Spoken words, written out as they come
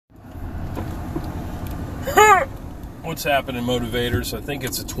What's happening, motivators? I think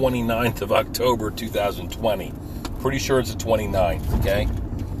it's the 29th of October, 2020. Pretty sure it's the 29th, okay?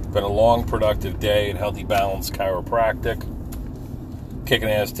 Been a long, productive day at Healthy Balance Chiropractic. Kicking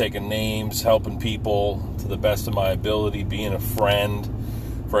ass, taking names, helping people to the best of my ability, being a friend,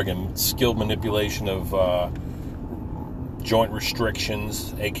 friggin' skilled manipulation of joint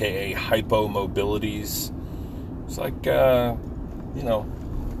restrictions, aka hypomobilities. It's like,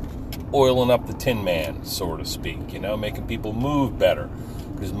 oiling up the Tin Man, so to speak, making people move better.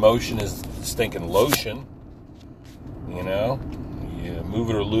 Because motion is stinking lotion, You move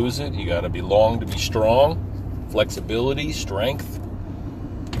it or lose it. You got to be long to be strong. Flexibility, strength,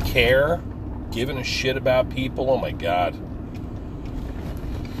 care, giving a shit about people. Oh my God.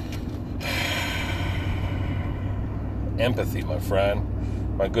 Empathy, my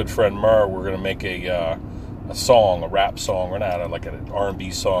friend. My good friend Murr, we're going to make a song, a rap song, or not, like an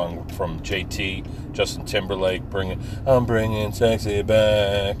R&B song from JT, Justin Timberlake, I'm bringing sexy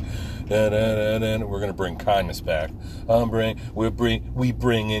back. Da, da, da, da. We're gonna bring kindness back. We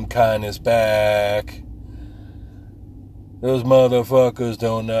bringing kindness back. Those motherfuckers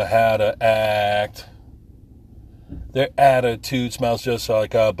don't know how to act. Their attitude smells just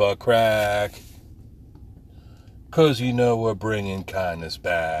like a butt crack. 'Cause we're bringing kindness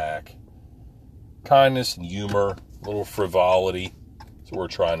back. Kindness and humor, a little frivolity. That's what we're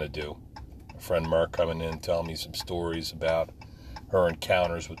trying to do. My friend Mark coming in, telling me some stories about her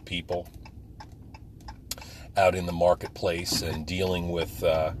encounters with people out in the marketplace and dealing with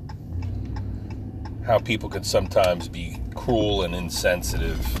how people can sometimes be cruel and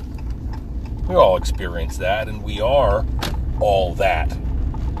insensitive. We all experience that, and we are all that.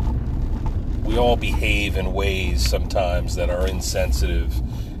 We all behave in ways sometimes that are insensitive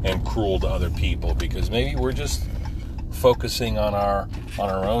and cruel to other people because maybe we're just focusing on our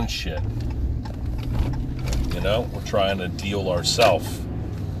own shit. We're trying to deal ourselves.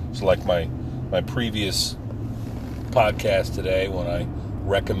 It's like my previous podcast today when I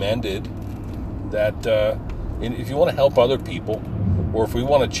recommended that if you want to help other people or if we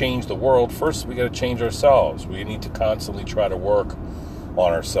want to change the world, first we got to change ourselves. We need to constantly try to work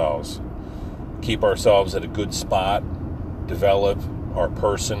on ourselves. Keep ourselves at a good spot, develop our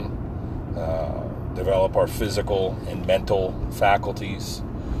person, develop our physical and mental faculties.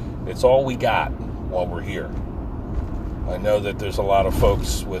 It's all we got while we're here. I know that there's a lot of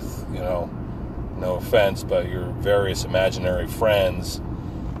folks with, no offense, but your various imaginary friends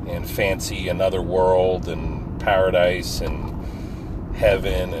and fancy another world and paradise and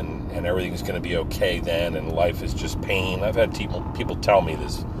heaven and everything's going to be okay then and life is just pain. I've had people tell me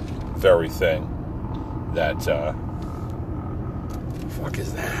this very thing that fuck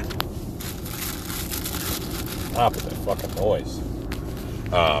is that? Stop with that fucking noise.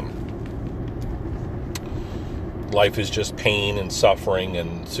 Life is just pain and suffering,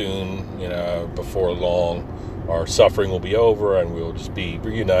 and soon, before long, our suffering will be over, and we'll just be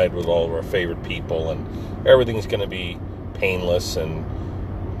reunited with all of our favorite people, and everything's going to be painless and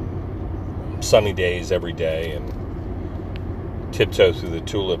sunny days every day, and tiptoe through the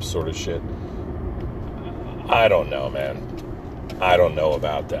tulips sort of shit. I don't know, man. I don't know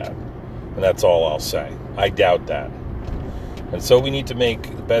about that. And that's all I'll say. I doubt that. And so we need to make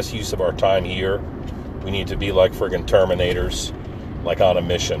the best use of our time here. We need to be like friggin' Terminators, like on a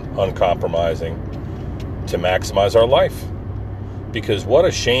mission, uncompromising, to maximize our life. Because what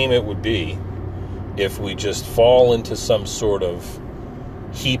a shame it would be if we just fall into some sort of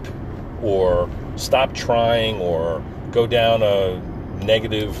heap or stop trying or go down a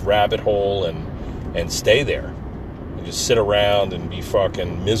negative rabbit hole and stay there and just sit around and be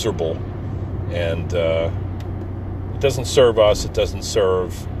fucking miserable. And it doesn't serve us. It doesn't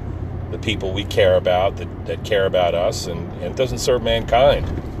serve the people we care about that care about us, and it doesn't serve mankind.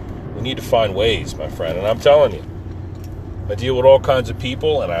 We need to find ways, my friend. And I'm telling you, I deal with all kinds of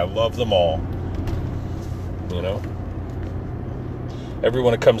people, and I love them all.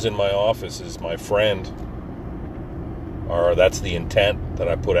 Everyone that comes in my office is my friend, or that's the intent that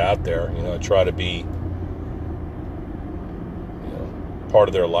I put out there. I try to be part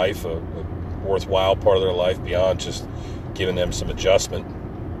of their life, a worthwhile part of their life beyond just giving them some adjustment.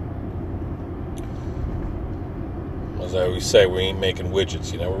 As I always say, we ain't making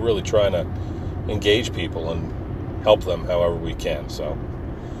widgets. We're really trying to engage people and help them however we can. So,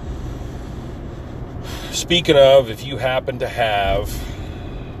 speaking of, if you happen to have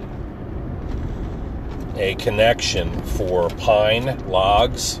a connection for pine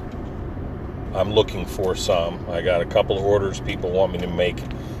logs, I'm looking for some. I got a couple of orders. People want me to make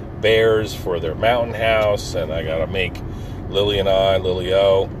bears for their mountain house, and I got to make Lily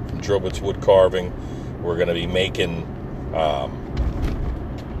O, Drobit's Wood Carving. We're going to be making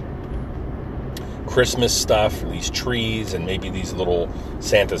Christmas stuff, these trees, and maybe these little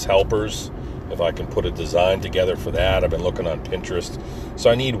Santa's helpers. If I can put a design together for that. I've been looking on Pinterest. So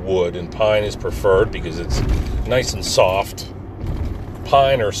I need wood, and pine is preferred because it's nice and soft.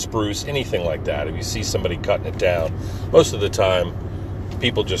 Pine or spruce, anything like that. If you see somebody cutting it down, most of the time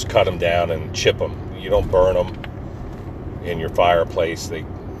people just cut them down and chip them. You don't burn them in your fireplace. They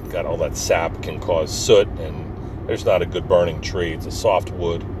got all that sap, can cause soot, and there's not a good burning tree. It's a soft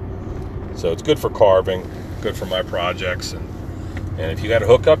wood. So it's good for carving, good for my projects. And if you got a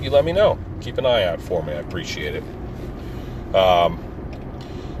hookup, you let me know. Keep an eye out for me. I appreciate it.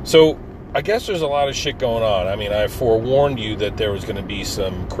 So I guess there's a lot of shit going on. I mean, I forewarned you that there was going to be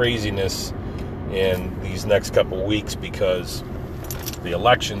some craziness in these next couple of weeks because the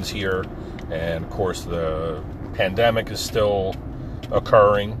election's here, and of course the pandemic is still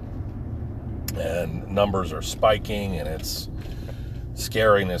occurring, and numbers are spiking, and it's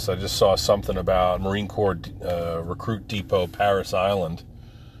scariness. I just saw something about Marine Corps Recruit Depot Paris Island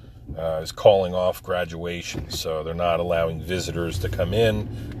is calling off graduations, so they're not allowing visitors to come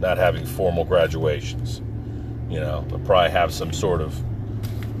in, not having formal graduations. They'll probably have some sort of,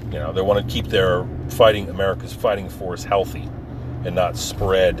 they want to keep their America's fighting force healthy and not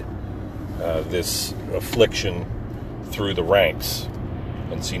spread this affliction through the ranks.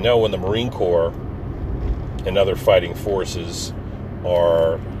 And so, when the Marine Corps and other fighting forces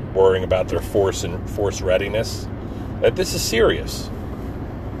are worrying about their force readiness, that this is serious.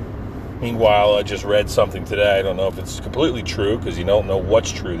 Meanwhile, I just read something today. I don't know if it's completely true because you don't know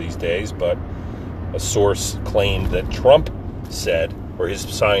what's true these days, but a source claimed that Trump said, or his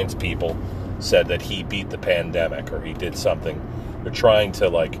science people said, that he beat the pandemic or he did something. They're trying to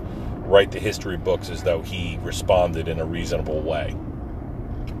write the history books as though he responded in a reasonable way.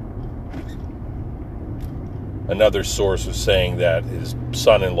 Another source was saying that his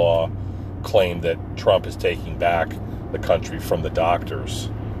son-in-law claimed that Trump is taking back the country from the doctors,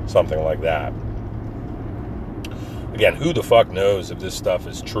 something like that. Again, who the fuck knows if this stuff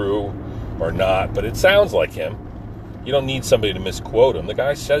is true or not, but it sounds like him. You don't need somebody to misquote him. The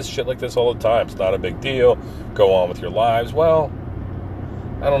guy says shit like this all the time. It's not a big deal. Go on with your lives. Well,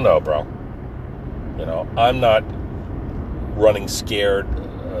 I don't know, bro. I'm not running scared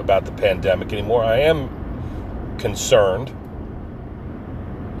about the pandemic anymore. I am concerned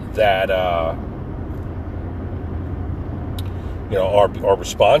that our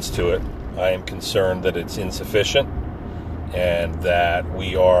response to it, I am concerned that it's insufficient and that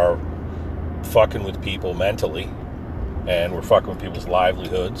we are fucking with people mentally and we're fucking with people's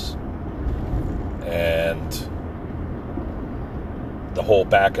livelihoods, and the whole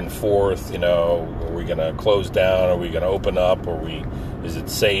back and forth, are we going to close down, are we going to open up, is it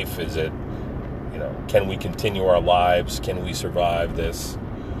safe, is it, can we continue our lives, can we survive this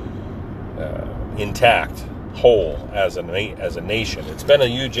intact, whole as a nation? It's been a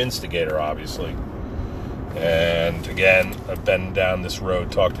huge instigator, obviously, and again, I've been down this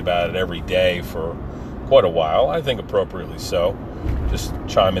road, talked about it every day for quite a while, I think appropriately so, just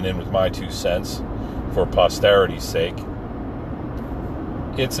chiming in with my 2 cents for posterity's sake.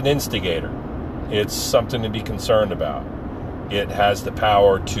 It's an instigator. It's something to be concerned about. It has the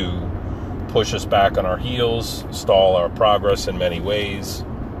power to push us back on our heels, stall our progress in many ways.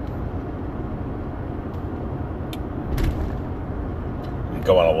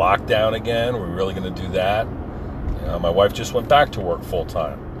 Go on a lockdown again. We're really going to do that? My wife just went back to work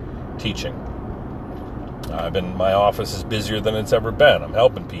full-time, teaching. My office is busier than it's ever been. I'm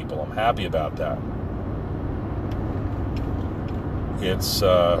helping people. I'm happy about that. It's,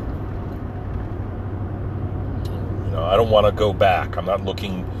 I don't want to go back. I'm not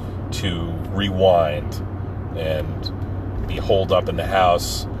looking to rewind and be holed up in the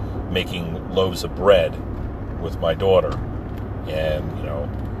house making loaves of bread with my daughter and,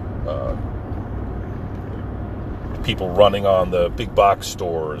 people running on the big box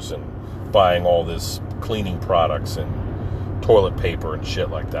stores and buying all this cleaning products and toilet paper and shit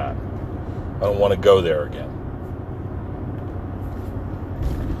like that. I don't want to go there again.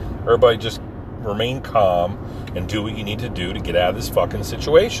 Everybody just remain calm and do what you need to do to get out of this fucking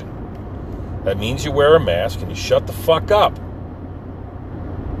situation. That means you wear a mask and you shut the fuck up.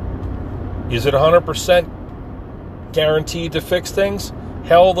 Is it 100% guaranteed to fix things?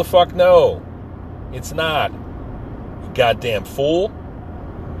 Hell the fuck no. It's not. You goddamn fool.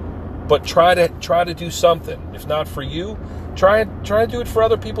 But try to do something. If not for you, try to do it for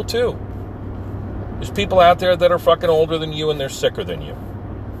other people too. There's people out there that are fucking older than you and they're sicker than you.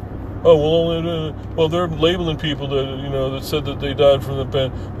 Oh, well, they're labeling people that, that said that they died from the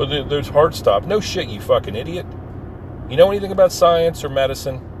pen, but there's heart stop. No shit, you fucking idiot. You know anything about science or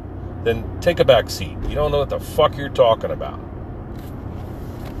medicine? Then take a back seat. You don't know what the fuck you're talking about.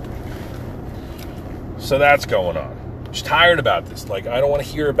 So that's going on. Just tired about this. Like, I don't want to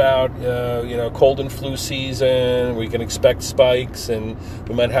hear about, cold and flu season. We can expect spikes, and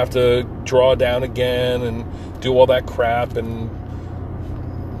we might have to draw down again and do all that crap, and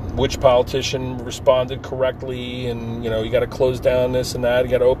which politician responded correctly, and, you got to close down this and that.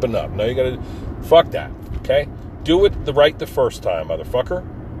 You got to open up. No, you got to... Fuck that, okay? Do it right the first time, motherfucker.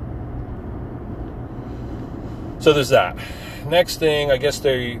 So there's that. Next thing, I guess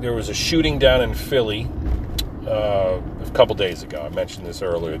there was a shooting down in Philly a couple days ago. I mentioned this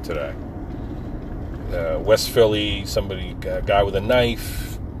earlier today. West Philly, a guy with a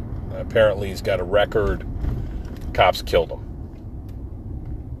knife. Apparently he's got a record. Cops killed him.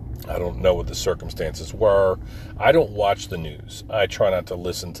 I don't know what the circumstances were. I don't watch the news. I try not to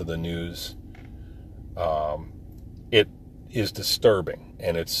listen to the news. It is disturbing,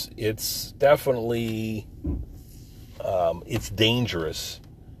 and it's definitely it's dangerous.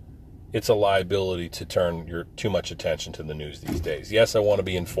 It's a liability to turn too much attention to the news these days. Yes, I want to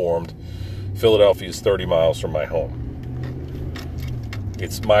be informed. Philadelphia is 30 miles from my home.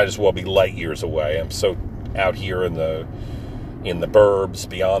 It might as well be light years away. I'm so out here in the burbs,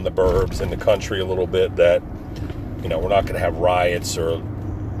 beyond the burbs, in the country a little bit, that we're not going to have riots or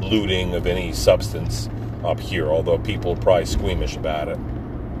looting of any substance up here, although people are probably squeamish about it.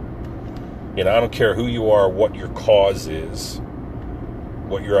 I don't care who you are, what your cause is,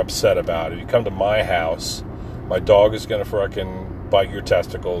 what you're upset about. If you come to my house, my dog is going to fucking bite your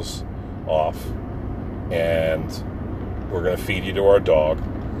testicles off, and we're going to feed you to our dog.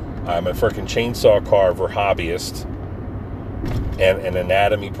 I'm a freaking chainsaw carver hobbyist, and an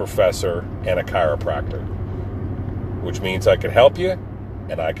anatomy professor, and a chiropractor, which means I can help you,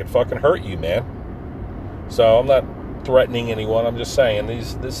 and I can fucking hurt you, man. So I'm not threatening anyone. I'm just saying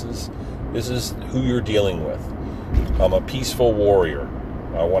this is who you're dealing with. I'm a peaceful warrior.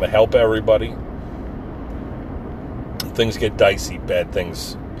 I want to help everybody. If things get dicey, bad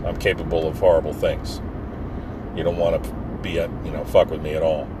things, I'm capable of horrible things. You don't want to be fuck with me at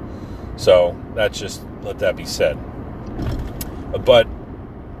all. So that's just, let that be said. But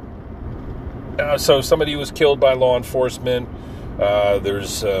so somebody was killed by law enforcement.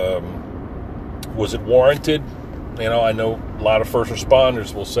 Was it warranted? I know a lot of first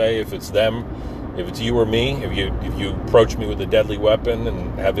responders will say, if it's them, if it's you or me, if you approach me with a deadly weapon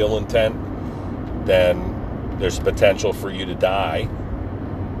and have ill intent, then there's potential for you to die.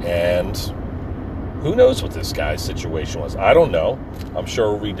 And who knows what this guy's situation was? I don't know. I'm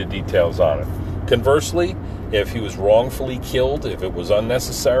sure we'll read the details on it. Conversely, if he was wrongfully killed, if it was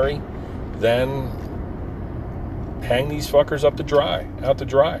unnecessary, then hang these fuckers out to dry,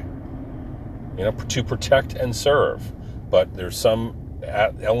 to protect and serve. But there's some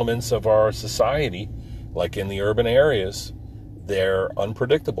elements of our society, like in the urban areas, they're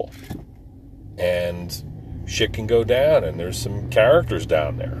unpredictable. And shit can go down, and there's some characters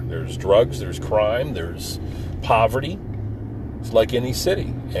down there. There's drugs, there's crime, there's poverty. It's like any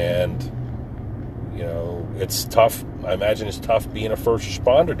city. And, it's tough. I imagine it's tough being a first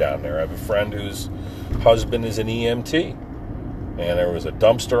responder down there. I have a friend whose husband is an EMT. And there was a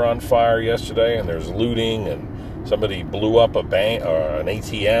dumpster on fire yesterday, and there's looting, and somebody blew up a bank or an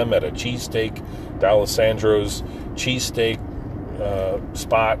ATM at a cheesesteak, D'Alessandro's cheesesteak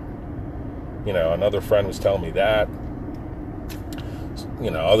spot. Another friend was telling me that.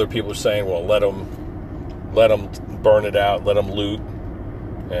 Other people are saying, well, let them burn it out, let them loot,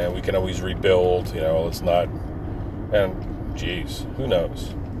 and we can always rebuild. It's not. And geez, who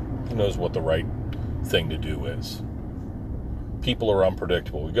knows? Who knows what the right thing to do is? People are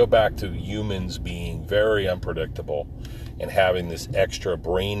unpredictable. We go back to humans being very unpredictable and having this extra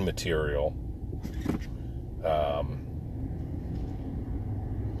brain material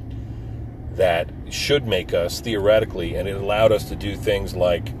that should make us, theoretically, and it allowed us to do things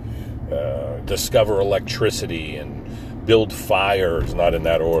like discover electricity and build fires, not in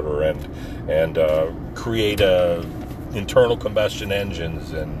that order, and create internal combustion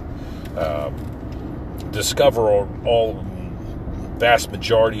engines, and discover all vast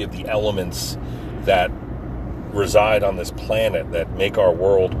majority of the elements that reside on this planet that make our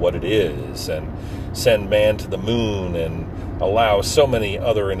world what it is, and send man to the moon, and allow so many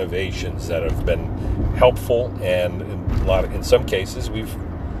other innovations that have been helpful, and in some cases we've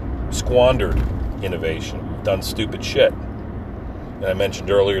squandered innovation. We've done stupid shit. And I mentioned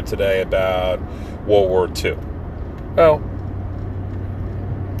earlier today about World War II. Well,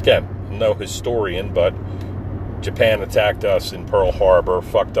 again, I'm no historian, but Japan attacked us in Pearl Harbor,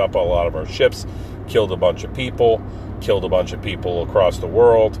 fucked up a lot of our ships, killed a bunch of people. killed a bunch of people across the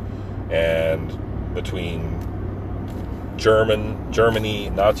world, and between Germany,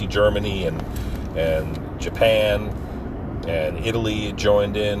 Nazi Germany, and Japan, and Italy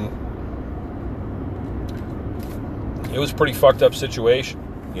joined in. It was a pretty fucked up situation.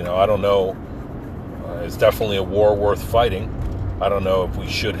 I don't know. It's definitely a war worth fighting. I don't know if we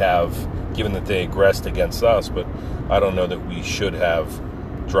should have, given that they aggressed against us, but I don't know that we should have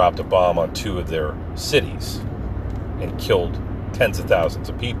dropped a bomb on 2 of their cities and killed tens of thousands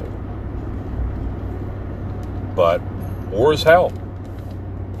of people. But war is hell.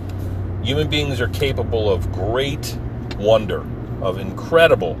 Human beings are capable of great wonder, of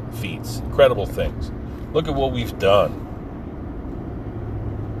incredible feats, incredible things. Look at what we've done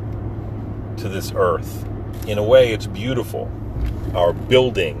to this earth. In a way, it's beautiful. Our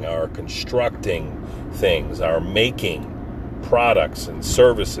building, our constructing things, our making products and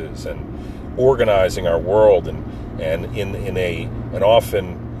services, and organizing our world, and in an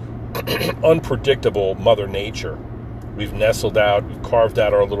often unpredictable Mother Nature. We've nestled out, we've carved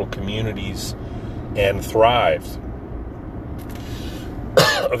out our little communities and thrived.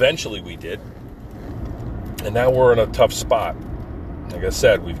 Eventually we did. And now we're in a tough spot. Like I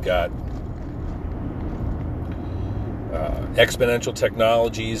said, we've got exponential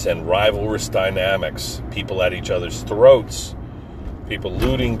technologies and rivalrous dynamics. People at each other's throats. People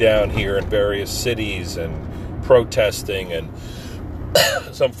looting down here in various cities and protesting, and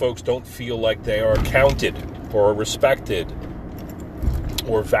some folks don't feel like they are counted or respected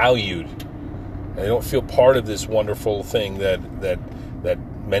or valued. And they don't feel part of this wonderful thing that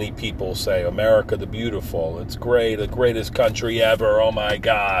many people say, America the beautiful, it's great, the greatest country ever, oh my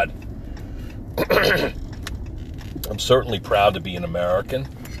God. I'm certainly proud to be an American,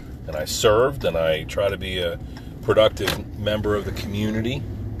 and I served, and I try to be a productive member of the community.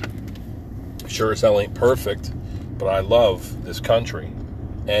 Sure as hell ain't perfect, but I love this country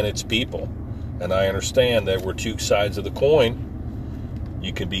and its people, and I understand that we're 2 sides of the coin.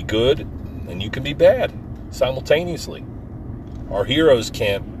 You can be good and you can be bad simultaneously. Our heroes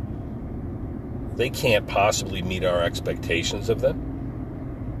can't possibly meet our expectations of them.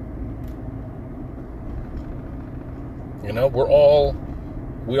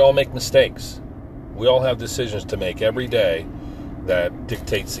 We all make mistakes. We all have decisions to make every day that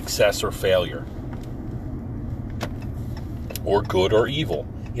dictate success or failure, or good or evil.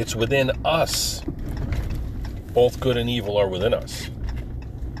 It's within us. Both good and evil are within us.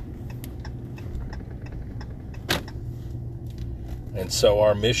 And so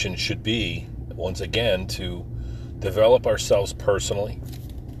our mission should be, once again, to develop ourselves personally,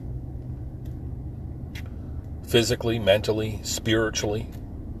 physically, mentally, spiritually,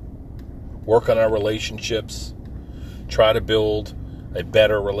 work on our relationships, try to build a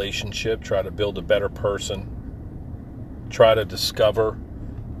better relationship, try to build a better person, try to discover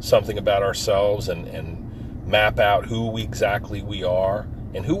something about ourselves and map out who exactly we are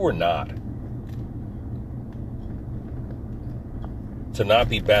and who we're not. To not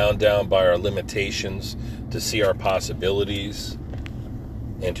be bound down by our limitations, to see our possibilities,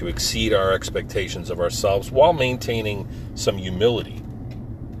 and to exceed our expectations of ourselves while maintaining some humility.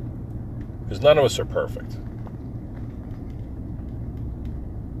 Because none of us are perfect.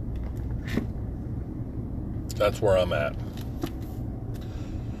 That's where I'm at.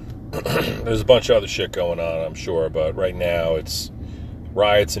 There's a bunch of other shit going on, I'm sure, but right now it's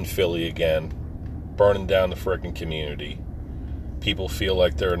riots in Philly again, burning down the frickin' community. People feel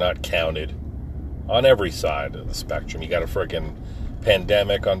like they're not counted on every side of the spectrum. You got a frickin'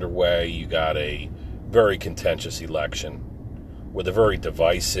 pandemic underway. You got a very contentious election with a very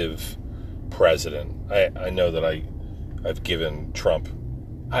divisive president. I know that I've given Trump.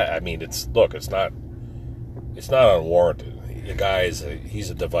 I mean, it's not unwarranted. The guy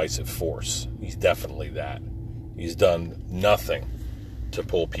he's a divisive force. He's definitely that. He's done nothing to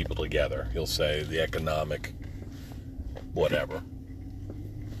pull people together. He'll say the economic whatever.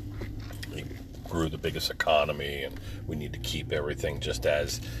 He grew the biggest economy, and we need to keep everything just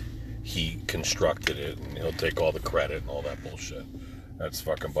as he constructed it, and he'll take all the credit and all that bullshit. That's a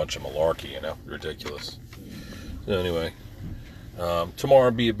fucking bunch of malarkey, ridiculous. So anyway, tomorrow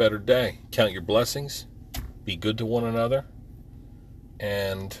will be a better day. Count your blessings, be good to one another,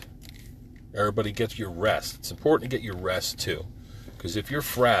 and everybody get your rest. It's important to get your rest too, because if you're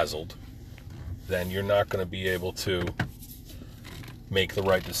frazzled, then you're not going to be able to make the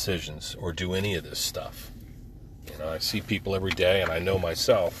right decisions or do any of this stuff. I see people every day, and I know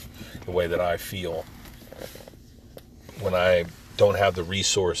myself the way that I feel when I don't have the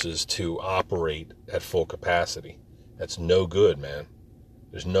resources to operate at full capacity. That's no good, man.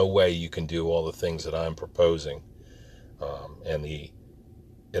 There's no way you can do all the things that I'm proposing and the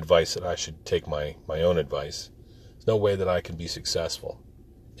advice that I should take my own advice. There's no way that I can be successful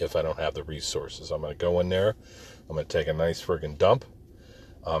if I don't have the resources. I'm going to go in there. I'm going to take a nice friggin' dump.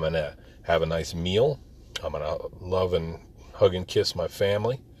 I'm going to have a nice meal. I'm going to love and hug and kiss my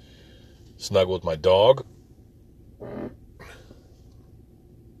family. Snuggle with my dog.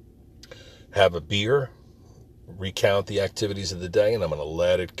 Have a beer. Recount the activities of the day, and I'm going to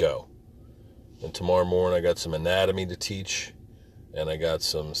let it go. And tomorrow morning I got some anatomy to teach, and I got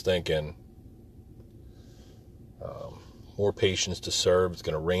some stinking more patients to serve. It's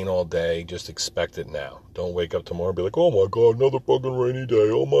going to rain all day. Just expect it now. Don't wake up tomorrow and be like, oh my God, another fucking rainy day.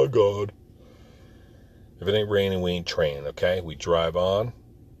 Oh my God. If it ain't raining, we ain't training, okay? We drive on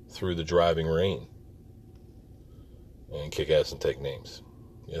through the driving rain and kick ass and take names.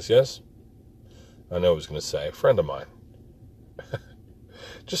 Yes, yes? I know I was going to say, a friend of mine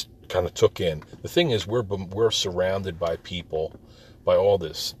just kind of took in. The thing is, we're surrounded by people, by all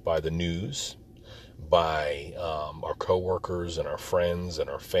this, by the news, by our coworkers and our friends and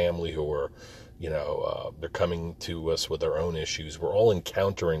our family who are, they're coming to us with their own issues. We're all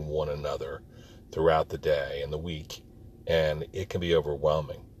encountering one another throughout the day and the week, and it can be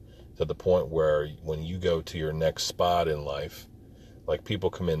overwhelming to the point where when you go to your next spot in life, like people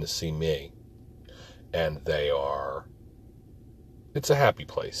come in to see me, and it's a happy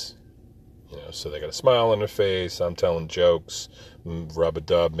place. So they got a smile on their face. I'm telling jokes,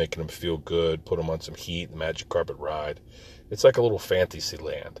 rub-a-dub, making them feel good, put them on some heat, the magic carpet ride. It's like a little fantasy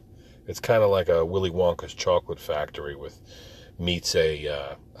land. It's kind of like a Willy Wonka's chocolate factory meets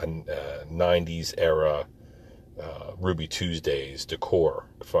a 90s era Ruby Tuesdays decor.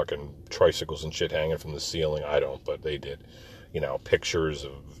 Fucking tricycles and shit hanging from the ceiling. I don't, but they did. Pictures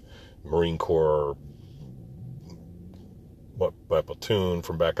of Marine Corps by platoon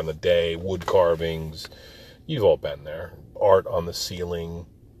from back in the day, wood carvings. You've all been there. Art on the ceiling.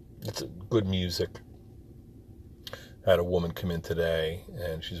 It's good music. I had a woman come in today,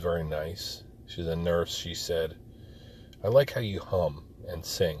 and she's very nice. She's a nurse. She said, I like how you hum and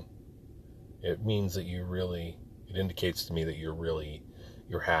sing. It means that it indicates to me that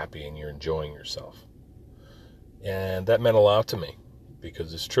you're happy and you're enjoying yourself. And that meant a lot to me,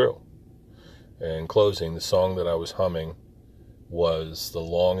 because it's true. In closing, the song that I was humming was The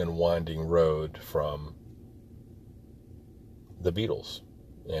Long and Winding Road from the Beatles.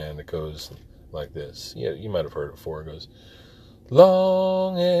 And it goes like this. Yeah, you might have heard it before. It goes,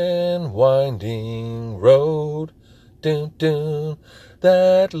 long and winding road, dun, dun,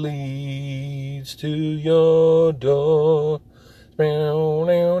 that leads to your door. Long,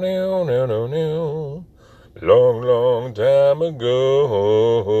 long time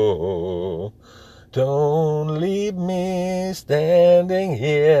ago. Don't leave me standing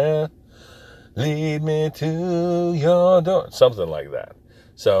here. Lead me to your door. Something like that.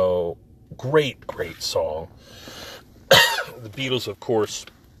 So, great song. The Beatles, of course,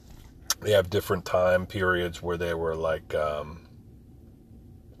 they have different time periods where they were like, kind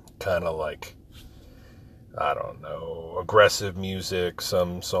of like, I don't know, aggressive music.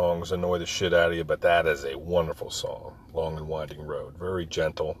 Some songs annoy the shit out of you, but that is a wonderful song. Long and Winding Road. Very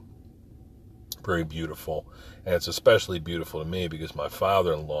gentle. Very beautiful. And it's especially beautiful to me because my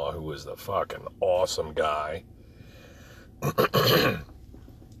father-in-law, who is the fucking awesome guy,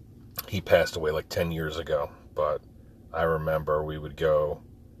 he passed away like 10 years ago. But I remember we would go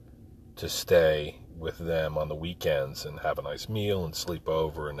to stay with them on the weekends and have a nice meal and sleep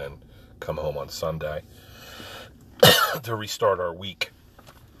over and then come home on Sunday to restart our week.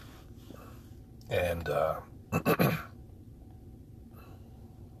 And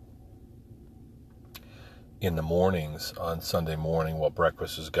in the mornings on Sunday morning while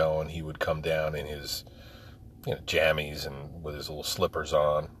breakfast was going, he would come down in his jammies and with his little slippers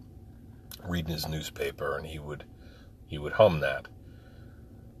on, reading his newspaper, and he would hum that.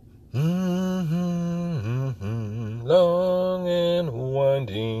 Long and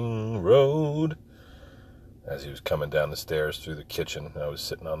winding road. As he was coming down the stairs through the kitchen, I was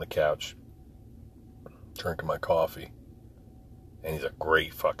sitting on the couch drinking my coffee, and he's a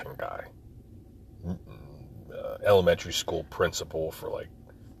great fucking guy. Elementary school principal for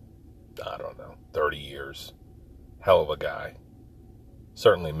 30 years. Hell of a guy.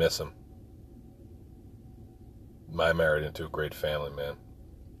 Certainly miss him. I married into a great family, man.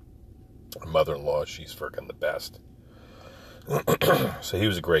 My mother-in-law, she's freaking the best. So he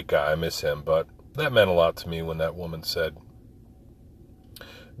was a great guy. I miss him, but that meant a lot to me when that woman said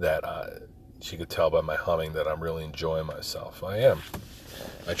that she could tell by my humming that I'm really enjoying myself. I am.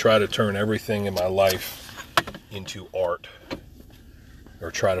 I try to turn everything in my life into art,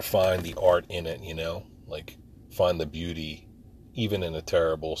 or try to find the art in it, like find the beauty even in a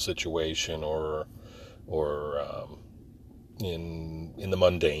terrible situation or in the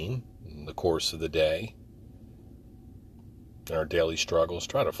mundane, in the course of the day, in our daily struggles.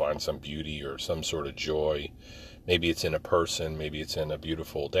 Try to find some beauty or some sort of joy. Maybe it's in a person, maybe it's in a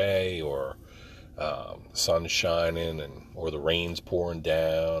beautiful day, or the sun's shining, or the rain's pouring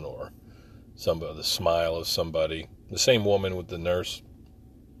down, or the smile of somebody. The same woman with the nurse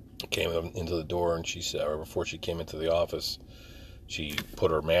came into the door, and she said, or before she came into the office, she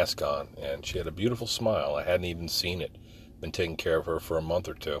put her mask on, and she had a beautiful smile. I hadn't even seen it. Been taking care of her for a month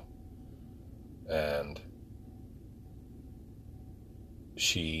or two. And as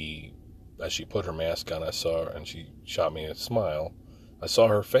she put her mask on, I saw her, and she shot me a smile. I saw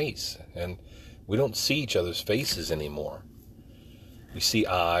her face, and we don't see each other's faces anymore. We see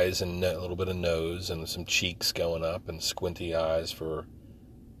eyes and a little bit of nose and some cheeks going up and squinty eyes for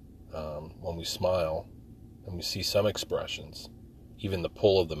when we smile. And we see some expressions, even the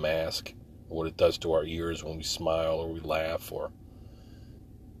pull of the mask, or what it does to our ears when we smile or we laugh.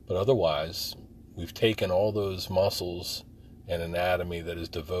 But otherwise, we've taken all those muscles and anatomy that is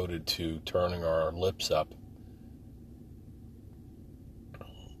devoted to turning our lips up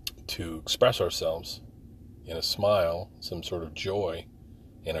to express ourselves in a smile, some sort of joy,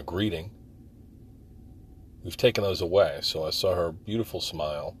 in a greeting. We've taken those away. So I saw her beautiful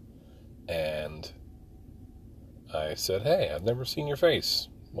smile, and I said, "Hey, I've never seen your face.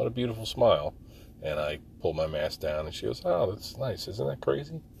 What a beautiful smile." And I pulled my mask down, and she goes, "Oh, that's nice. Isn't that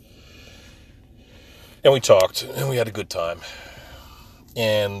crazy?" And we talked, and we had a good time.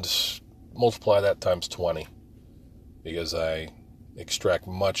 And multiply that times 20, because I extract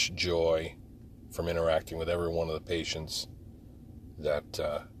much joy from interacting with every one of the patients that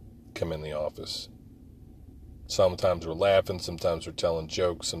come in the office. Sometimes we're laughing, sometimes we're telling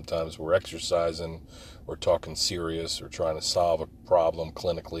jokes, sometimes we're exercising, we're talking serious, or trying to solve a problem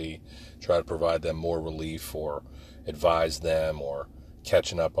clinically, try to provide them more relief, or advise them, or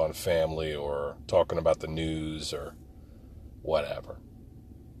catching up on family, or talking about the news, or whatever.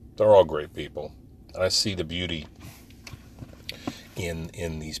 They're all great people. And I see the beauty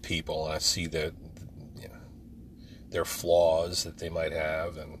in these people, and I see their flaws that they might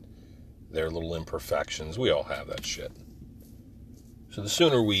have, and their little imperfections. We all have that shit. So the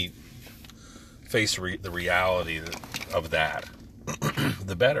sooner we face the reality of that,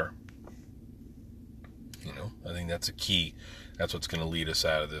 the better. I think that's a key. That's what's going to lead us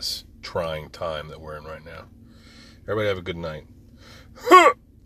out of this trying time that we're in right now. Everybody have a good night.